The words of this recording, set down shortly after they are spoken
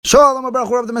Shalom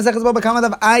Abrachur of the Masechus Baba Kama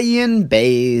of Ayin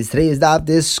Beis. Today's daf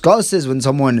discusses when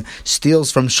someone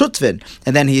steals from Shutvin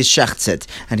and then he shechts it.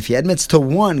 And if he admits to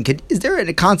one, is there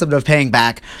a concept of paying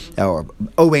back or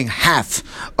owing half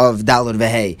of Dalad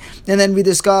Vehei? And then we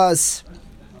discuss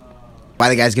why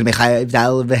the guy's going to be chayav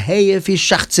Dalad Vehei if he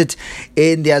shechts it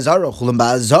in the Azara, Chulam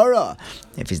Ba'azara.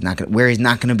 If he's not where he's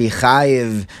not going to be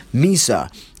chayav Misa.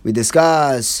 We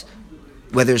discuss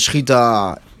whether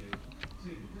Shechita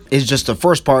is just the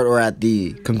first part or at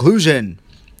the conclusion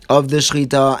of the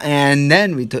shechita, and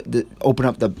then we open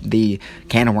up the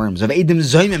can of worms of Eidim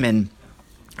Zoymimin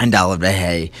and Dalad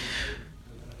Vehei.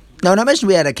 Now, I mentioned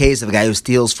we had a case of a guy who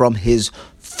steals from his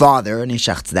father, and he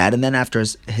shechts that, and then after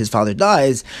his father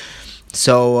dies,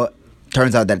 so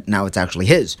turns out that now it's actually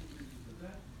his.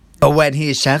 But when he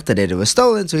shechted it, it was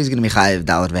stolen, so he's going to be chayiv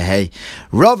Dalad Vehei.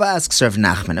 Rav asks Rav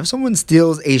Nachman, if someone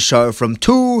steals a shor from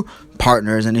two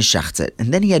partners and he shechts it,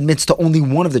 and then he admits to only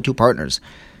one of the two partners,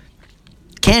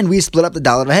 can we split up the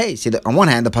Dalad Vehei? See, on one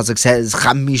hand, the pasuk says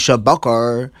chamisha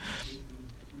bakar,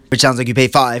 which sounds like you pay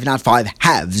 5, not 5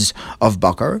 halves of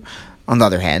bakar. On the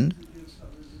other hand,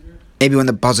 maybe when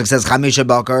the pasuk says chamisha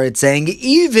bakar, it's saying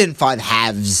even 5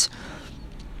 halves.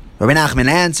 Rabbi Nachman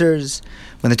answers,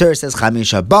 when the Torah says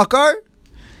chamisha bakar,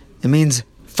 it means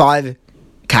 5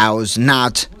 cows,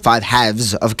 not 5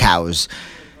 halves of cows.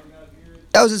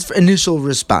 That was his initial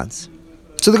response.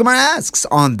 So the Gemara asks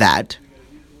on that,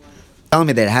 telling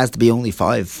me that it has to be only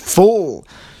 5 full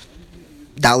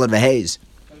Dalad Veheis.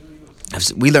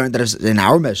 We learned that in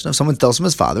our mission, if someone steals from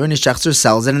his father and his shechter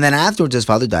sells it, and then afterwards his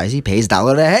father dies, he pays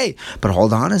Dalad Vehei. But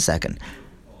hold on a second.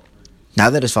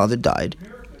 Now that his father died,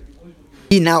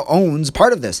 he now owns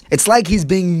part of this. It's like he's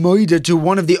being moided to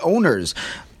one of the owners,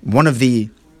 one of the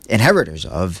inheritors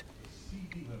of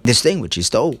this thing which he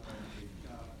stole.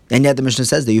 And yet the Mishnah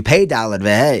says that you pay Dalad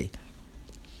Vehei.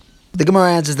 The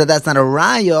Gemara answers that that's not a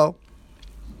raya,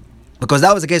 because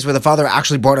that was the case where the father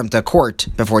actually brought him to court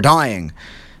before dying.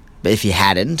 But if he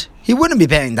hadn't, he wouldn't be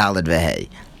paying Dalad Vehei,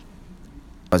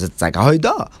 because it's like a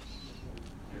hoida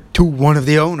to one of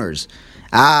the owners.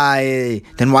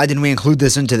 Then why didn't we include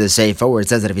this into the Seifa, where it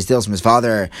says that if he steals from his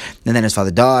father and then his father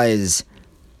dies,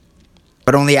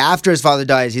 but only after his father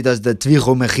dies he does the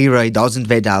Tvichu Mechira, he doesn't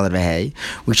pay Dalad Vehei?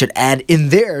 We should add in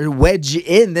there, wedge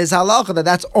in this halacha,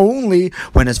 that's only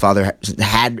when his father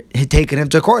had taken him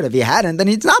to court. If he hadn't, then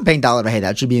he's not paying Dalad Vehei.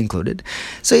 That should be included.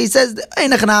 So he says,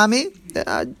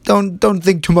 don't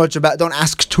think too much about, don't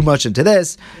ask too much into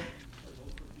this.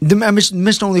 The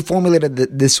Mishnah only formulated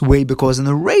this way because in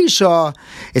the Reisha,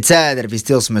 it said that if he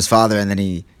steals from his father and then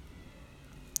he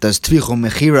does Tvichu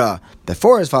Mechira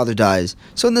before his father dies,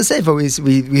 so in the Sefer we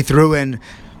threw in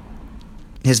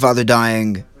his father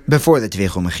dying before the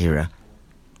Tvichu Mechira.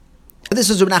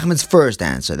 This is Rabbi Nachman's first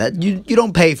answer, that you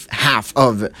don't pay half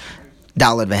of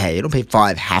Dalad Vehei, you don't pay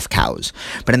 5 half cows.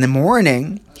 But in the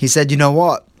morning, he said, you know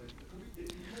what?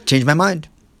 Changed my mind.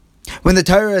 When the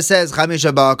Torah says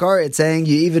chamisha bakar, it's saying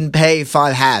you even pay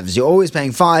 5 halves. You're always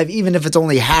paying 5, even if it's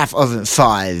only half of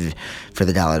 5 for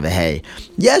the Dalad Vehei.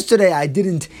 Yesterday, I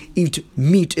didn't eat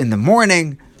meat in the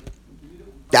morning.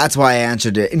 That's why I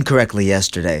answered it incorrectly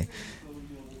yesterday.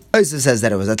 Isa says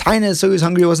that it was a tainus, so he was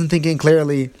hungry, he wasn't thinking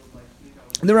clearly.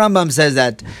 The Rambam says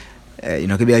that, it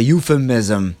could be a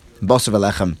euphemism, basar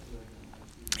v'lechem,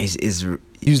 is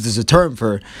used as a term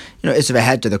for, Isra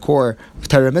head to the core of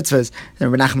Torah mitzvahs.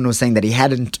 And Rabbi Nachman was saying that he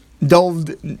hadn't delved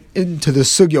into the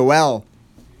sugya well.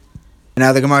 And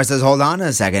now the Gemara says, hold on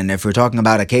a second. If we're talking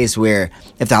about a case where,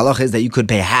 if the halach is that you could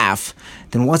pay half,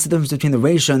 then what's the difference between the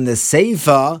Reisha and the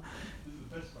Seifa?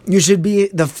 You should be,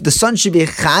 the son should be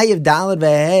chayiv Dalad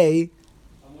Vehei,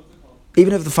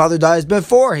 even if the father dies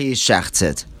before he shechts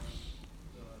it.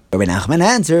 Rabbi Nachman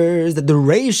answers that the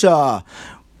Reisha,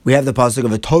 we have the pasuk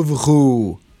of a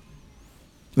tovchu,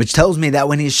 which tells me that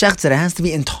when he shechts it has to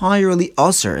be entirely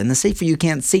usher. In the Sefer, you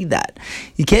can't see that.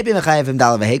 You can't be mechayev him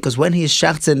Dalad Vehei, because when he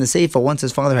shechts in the Sefer, once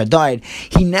his father had died,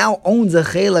 he now owns a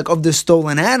chelek of the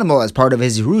stolen animal as part of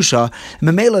his Yerusha.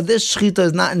 Memela, this shechita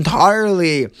is not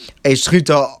entirely a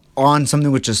shechita on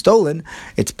something which is stolen,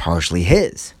 it's partially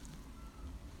his.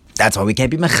 That's why we can't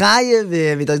be mechayev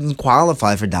if he doesn't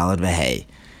qualify for Dalad Vehei.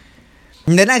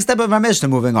 In the next step of our Mishnah,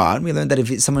 moving on, we learned that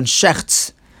if someone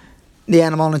shechts the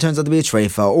animal and it turns out to be a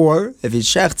treifa, or if he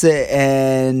shechts it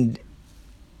and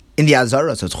in the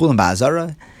Azara, so it's Chulam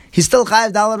Ba'azara, he's still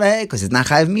chayiv Dalad Vehei, because he's not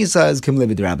chayiv Misa, as Kim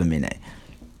Levi D'Rabba Minei.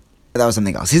 That was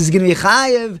something else. He's going to be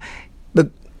chayiv,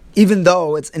 but even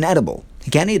though it's inedible,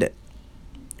 he can't eat it.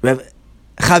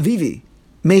 Chavivi,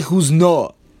 mechuz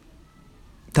no,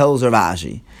 tells Rav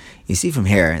Ashi, You see from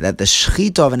here that the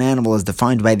shechita of an animal is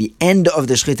defined by the end of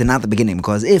the shechita, not the beginning.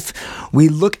 Because if we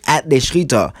look at the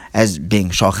shechita as being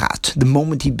shochat, the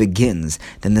moment he begins,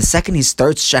 then the second he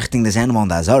starts shechting this animal in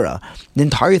the azara, the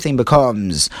entire thing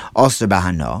becomes aser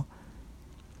bahana.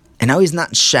 And now he's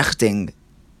not shechting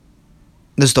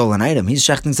the stolen item. He's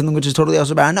shechting something which is totally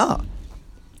aser bahana.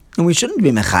 And we shouldn't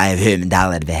be mechayev him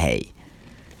dalad v'hei.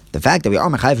 The fact that we are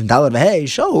mechayev him dalad v'hei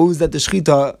shows that the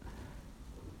shechita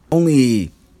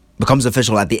only becomes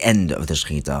official at the end of the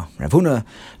shechita. Rav Huna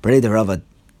Berei de Rava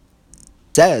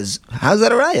says, how's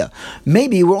that a raya?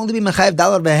 Maybe we'll only be mechayev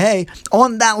dalad v'hei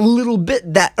on that little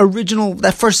bit, that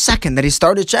first second that he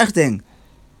started shechting.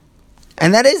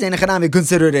 And that is enechanami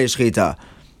considered a shechita.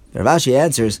 Rav Ashi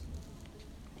answers,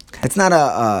 it's not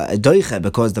a doiche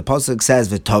because the pasuk says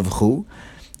v'tovchu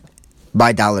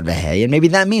by dalad v'hei, and maybe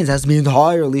that means it has to be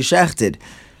entirely shechted.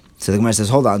 So the Gemara says,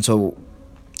 hold on, so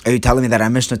are you telling me that our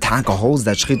Mishnah Taka holds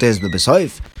that shechita is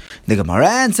b'besoif? The Gemara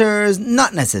answers,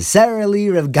 not necessarily.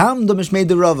 Rav Gamda Mishmei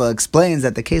de Rava explains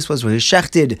that the case was where he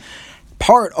shechted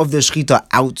part of the shechita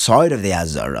outside of the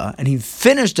azara, and he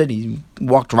finished it, he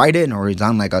walked right in, or he's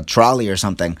on like a trolley or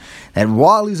something, that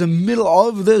while he's in the middle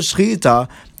of the shechita,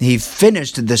 he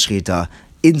finished the shechita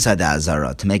inside the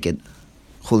azara to make it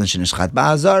chulin shenishchat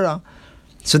ba'azara.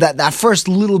 So that first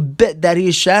little bit that he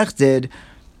shechted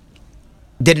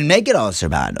didn't make it aser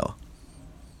ba'ano.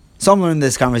 Some learned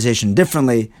this conversation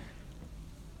differently,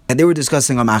 and they were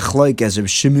discussing a machloek as Reb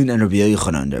Shimon and Rabbi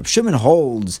Yochanan. Reb Shimon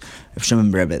holds, Reb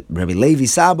Shimon Rabbi Levi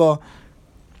Saba,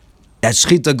 that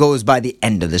shechita goes by the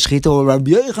end of the shechita. Rabbi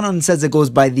Yochanan says it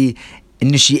goes by the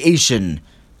initiation.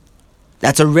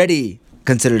 That's already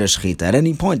considered a shechita. At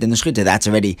any point in the shechita, that's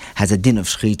already has a din of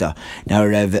shechita. Now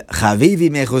Rav Chavivi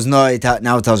Mechuznoi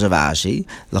now tells Rav Ashi,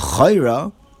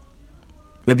 l'chayra,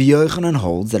 Rabbi Yochanan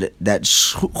holds that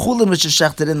chulin which is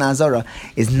shechted in the azara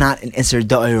is not an iser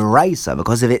da'iraisa,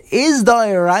 because if it is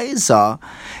da'iraisa,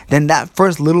 then that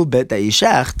first little bit that you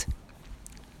shecht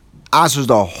answers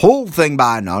the whole thing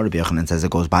by now. Rabbi Yochanan says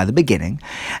it goes by the beginning,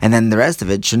 and then the rest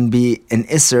of it shouldn't be an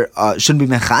iser, shouldn't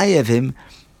be mechayev him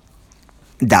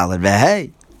dalad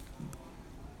v'hei.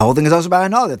 The whole thing is also by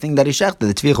now. The thing that he shechted,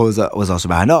 the tvicha was also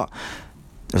by now.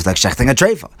 It was like shechting a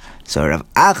treifa. So Rav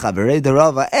Acha Berei de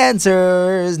Rava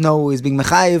answers, no, he's being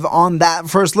mechayiv on that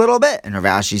first little bit. And Rav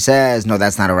Ashi says, no,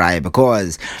 that's not a raya,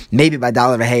 because maybe by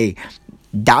dalad v'hei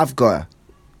davka,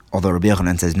 although Rabbi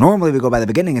Yochanan says normally we go by the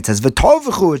beginning, it says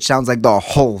v'tovchu, which sounds like the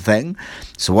whole thing.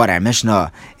 So what our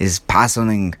Mishnah is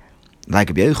passing like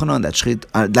Rabbi Yochanan, that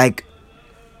shchit, like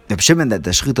Reb Shimon, that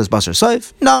the shechita is basar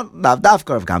soif. No,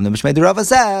 Davka Rav Gamda Mishmei de Rava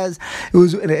says it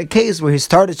was in a case where he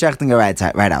started shechting it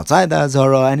right outside the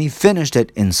azara and he finished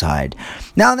it inside.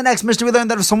 Now in the next Mishnah we learned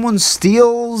that if someone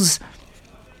steals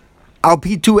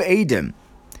alpi two edim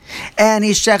and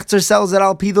he shechts or sells it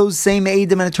alpi those same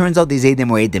edim, and it turns out these edim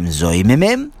were edim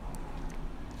zoymimim,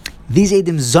 these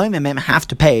edim zoymimim have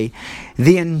to pay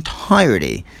the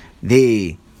entirety,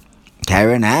 the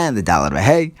karen and the dalad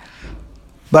v'hei.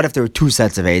 But if there were two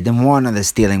sets of Eidim, one on the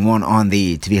stealing, one on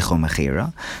the Tvicho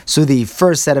Mechira, so the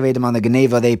first set of Eidim on the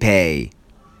Geneva, they pay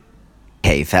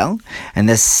Kefel, and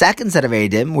the second set of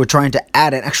Eidim, we're trying to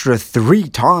add an extra 3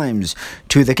 times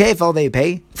to the Kefel, they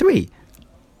pay 3.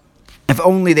 If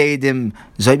only the Eidim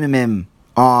Zoymimim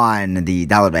on the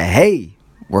Dalad V'hei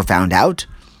were found out,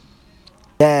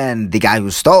 then the guy who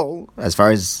stole, as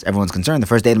far as everyone's concerned, the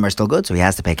first Eidim are still good, so he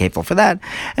has to pay kefil for that.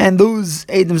 And those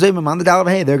Eidim Zoymim on the Dalad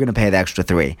V'hei, they're going to pay the extra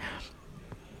 3. If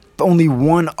only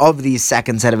one of these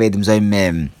second set of Eidim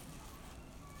Zoymim,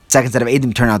 second set of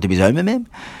Eidim turn out to be Zoymimim,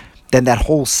 then that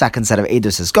whole second set of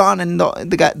Eidos is gone, and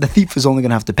the thief is only going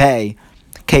to have to pay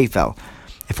kefil.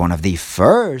 If one of the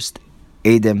first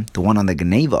Eidim, the one on the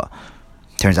Geneva,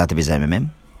 turns out to be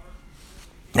Zoymimim,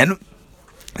 then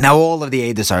now all of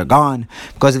the Eidos are gone,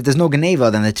 because if there's no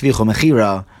Geneva, then the Tvicho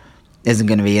Mechira isn't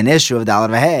going to be an issue of Dalad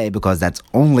V'hei, because that's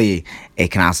only a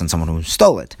Knas on someone who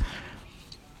stole it.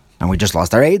 And we just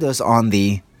lost our Eidos on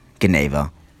the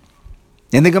Geneva.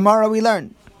 In the Gemara we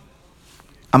learn,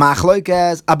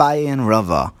 Amachloikas Abaye and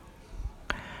Rava.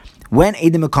 When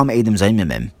Eidim become Eidim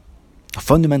Zoymimim, a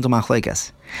fundamental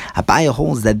Machloikas, Abaye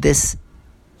holds that this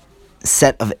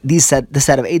set of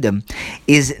Eidim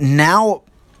is now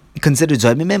considered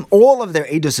Zoymimim. All of their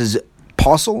Eidos is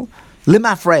apostle,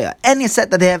 limafreya, any set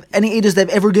that they have, any Eidos they've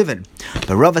ever given.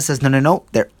 But Rava says, no,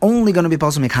 they're only going to be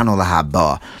apostle mikano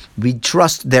lahaba. We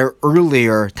trust their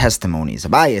earlier testimonies.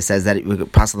 Abaye says that we could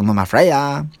apostle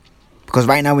limafreya, because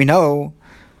right now we know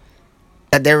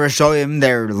that they're Rishoyim,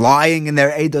 they're lying in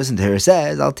their Eidos, and there it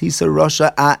says, Al Tisa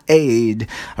Rasha Aid.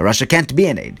 A Rasha can't be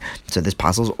an Aid. So this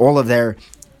apostles all of their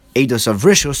Eidos of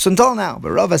Rishus until now.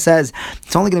 But Rava says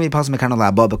it's only going to be possible Mekan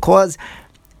Laba because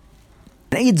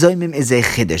an Eid Zoymim is a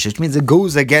Chiddush, which means it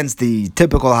goes against the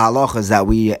typical halachas that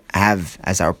we have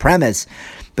as our premise.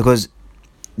 Because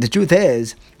the truth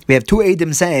is, we have two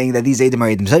Eidim saying that these Eidim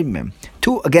are Eidim Zoymim.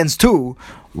 2 against 2,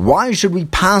 why should we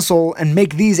passel and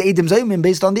make these Eidim Zoymim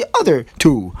based on the other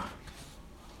 2?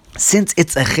 Since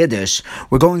it's a Chiddush,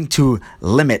 we're going to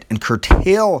limit and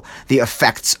curtail the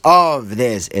effects of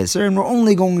this Isser, and we're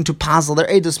only going to passel their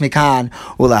Eidus Mikan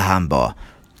Ulahamba.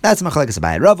 That's Machlekes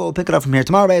Abaye. Rav will pick it up from here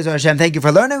tomorrow. Be'ezer Hashem. Thank you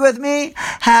for learning with me.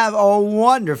 Have a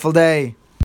wonderful day.